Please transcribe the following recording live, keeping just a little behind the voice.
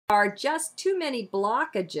are just too many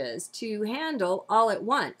blockages to handle all at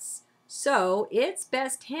once. So it's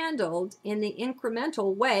best handled in the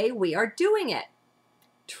incremental way we are doing it.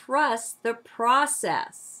 Trust the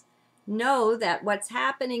process. Know that what's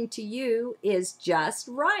happening to you is just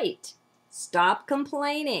right. Stop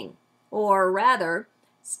complaining, or rather,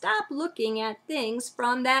 stop looking at things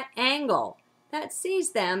from that angle that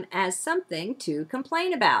sees them as something to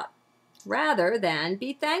complain about, rather than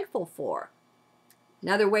be thankful for.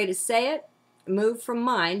 Another way to say it, move from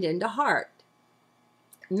mind into heart.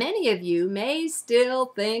 Many of you may still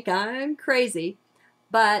think I'm crazy,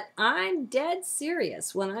 but I'm dead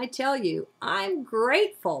serious when I tell you I'm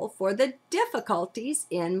grateful for the difficulties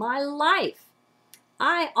in my life.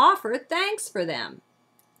 I offer thanks for them,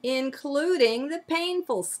 including the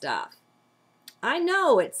painful stuff. I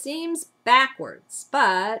know it seems backwards,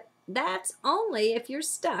 but that's only if you're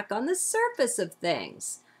stuck on the surface of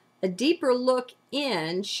things. A deeper look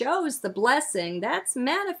in shows the blessing that's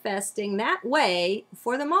manifesting that way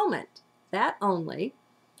for the moment. That only.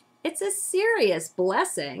 It's a serious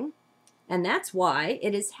blessing, and that's why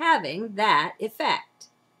it is having that effect.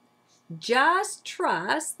 Just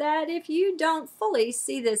trust that if you don't fully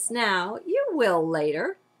see this now, you will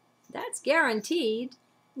later. That's guaranteed.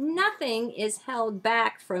 Nothing is held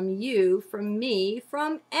back from you, from me,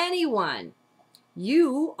 from anyone.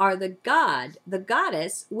 You are the God, the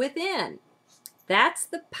goddess within. That's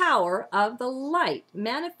the power of the light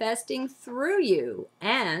manifesting through you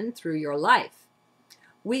and through your life.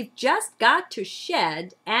 We've just got to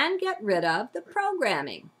shed and get rid of the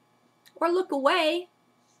programming, or look away.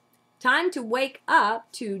 Time to wake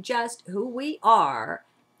up to just who we are,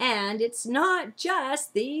 and it's not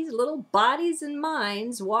just these little bodies and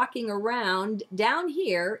minds walking around down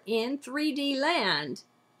here in 3D land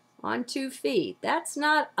on 2 feet. That's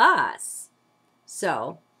not us.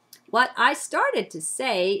 So, what I started to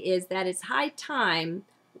say is that it's high time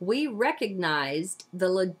we recognized the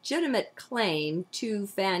legitimate claim to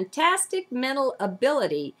fantastic mental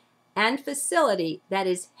ability and facility that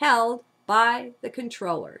is held by the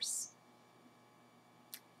controllers.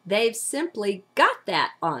 They've simply got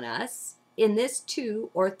that on us in this 2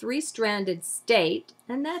 or 3-stranded state,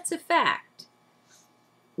 and that's a fact.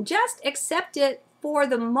 Just accept it for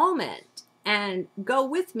the moment and go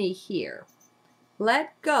with me here.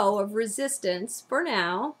 Let go of resistance for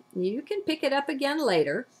now. You can pick it up again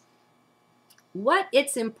later. What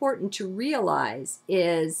it's important to realize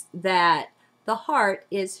is that the heart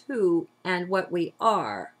is who and what we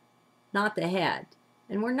are, not the head.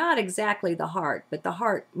 And we're not exactly the heart, but the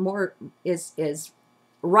heart more is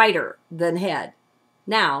righter than head.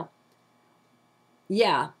 Now,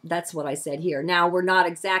 yeah, that's what I said here. Now, we're not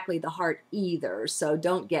exactly the heart either, so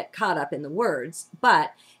don't get caught up in the words.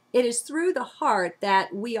 But it is through the heart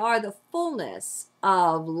that we are the fullness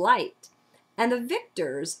of light and the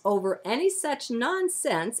victors over any such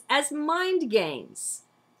nonsense as mind games.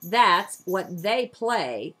 That's what they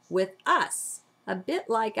play with us, a bit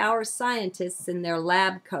like our scientists in their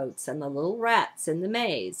lab coats and the little rats in the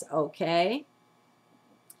maze, okay?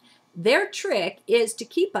 Their trick is to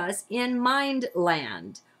keep us in mind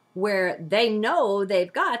land, where they know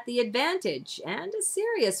they've got the advantage, and a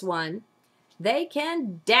serious one. They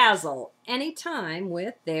can dazzle any time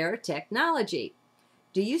with their technology.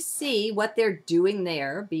 Do you see what they're doing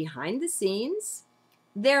there behind the scenes?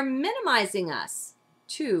 They're minimizing us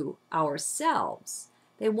to ourselves.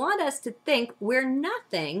 They want us to think we're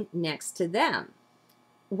nothing next to them.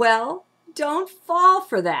 Well, don't fall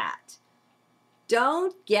for that.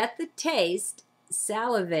 Don't get the taste,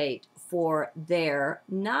 salivate for their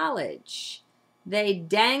knowledge. They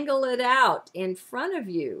dangle it out in front of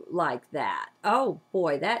you like that. Oh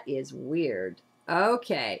boy, that is weird.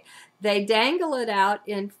 Okay, they dangle it out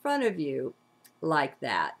in front of you like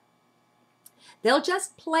that. They'll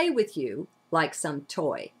just play with you like some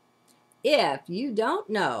toy. If you don't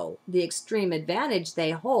know the extreme advantage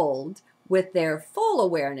they hold with their full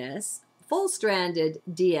awareness, full-stranded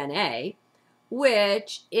DNA,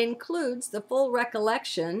 which includes the full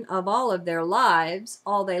recollection of all of their lives,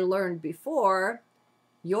 all they learned before,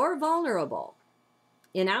 you're vulnerable.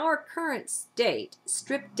 In our current state,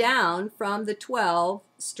 stripped down from the 12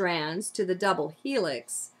 strands to the double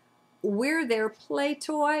helix, we're their play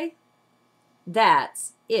toy.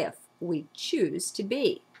 That's if we choose to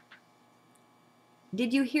be.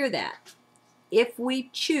 Did you hear that? If we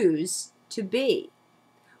choose to be.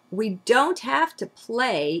 We don't have to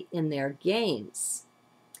play in their games.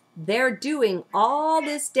 They're doing all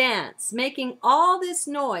this dance, making all this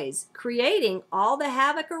noise, creating all the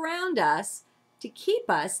havoc around us to keep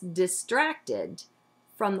us distracted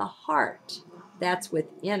from the heart that's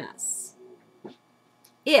within us.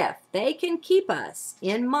 If they can keep us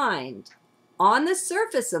in mind on the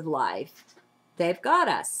surface of life, they've got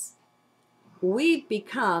us. We've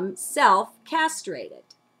become self-castrated.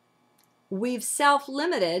 We've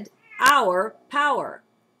self-limited our power.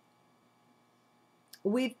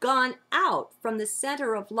 We've gone out from the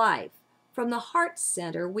center of life, from the heart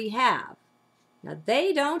center we have. Now,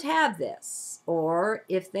 they don't have this, or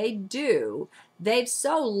if they do, they've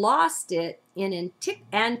so lost it in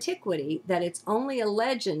antiquity that it's only a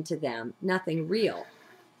legend to them, nothing real.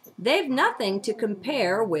 They've nothing to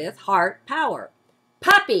compare with heart power.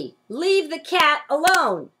 Puppy, leave the cat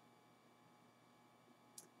alone.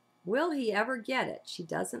 Will he ever get it? She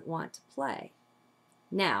doesn't want to play.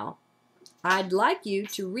 Now, I'd like you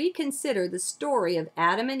to reconsider the story of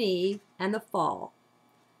Adam and Eve and the fall.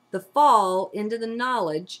 The fall into the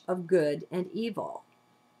knowledge of good and evil.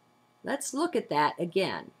 Let's look at that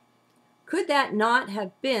again. Could that not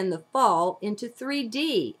have been the fall into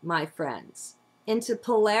 3D, my friends? Into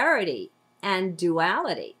polarity and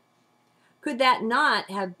duality? Could that not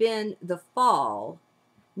have been the fall,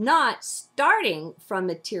 not starting from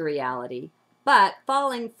materiality, but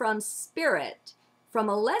falling from spirit, from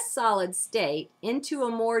a less solid state into a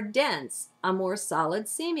more dense, a more solid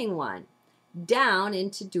seeming one, down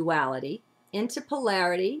into duality, into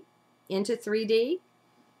polarity, into 3D?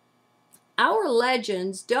 Our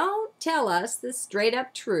legends don't tell us the straight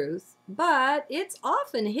up truth, but it's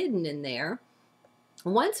often hidden in there.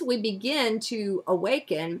 Once we begin to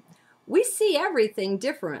awaken, we see everything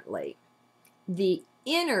differently. The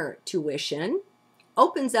inner tuition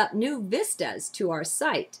opens up new vistas to our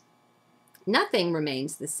sight. Nothing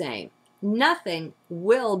remains the same. Nothing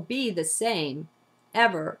will be the same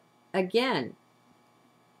ever again.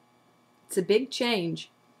 It's a big change.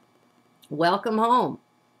 Welcome home.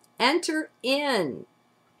 Enter in.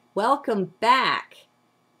 Welcome back.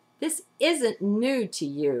 This isn't new to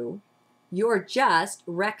you. You're just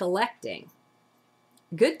recollecting.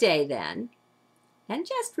 Good day then. And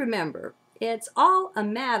just remember, it's all a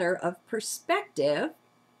matter of perspective.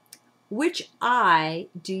 Which eye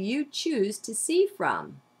do you choose to see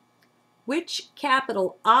from? Which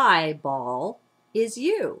capital eyeball is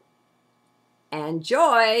you?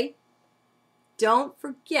 Enjoy! Don't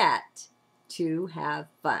forget to have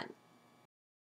fun.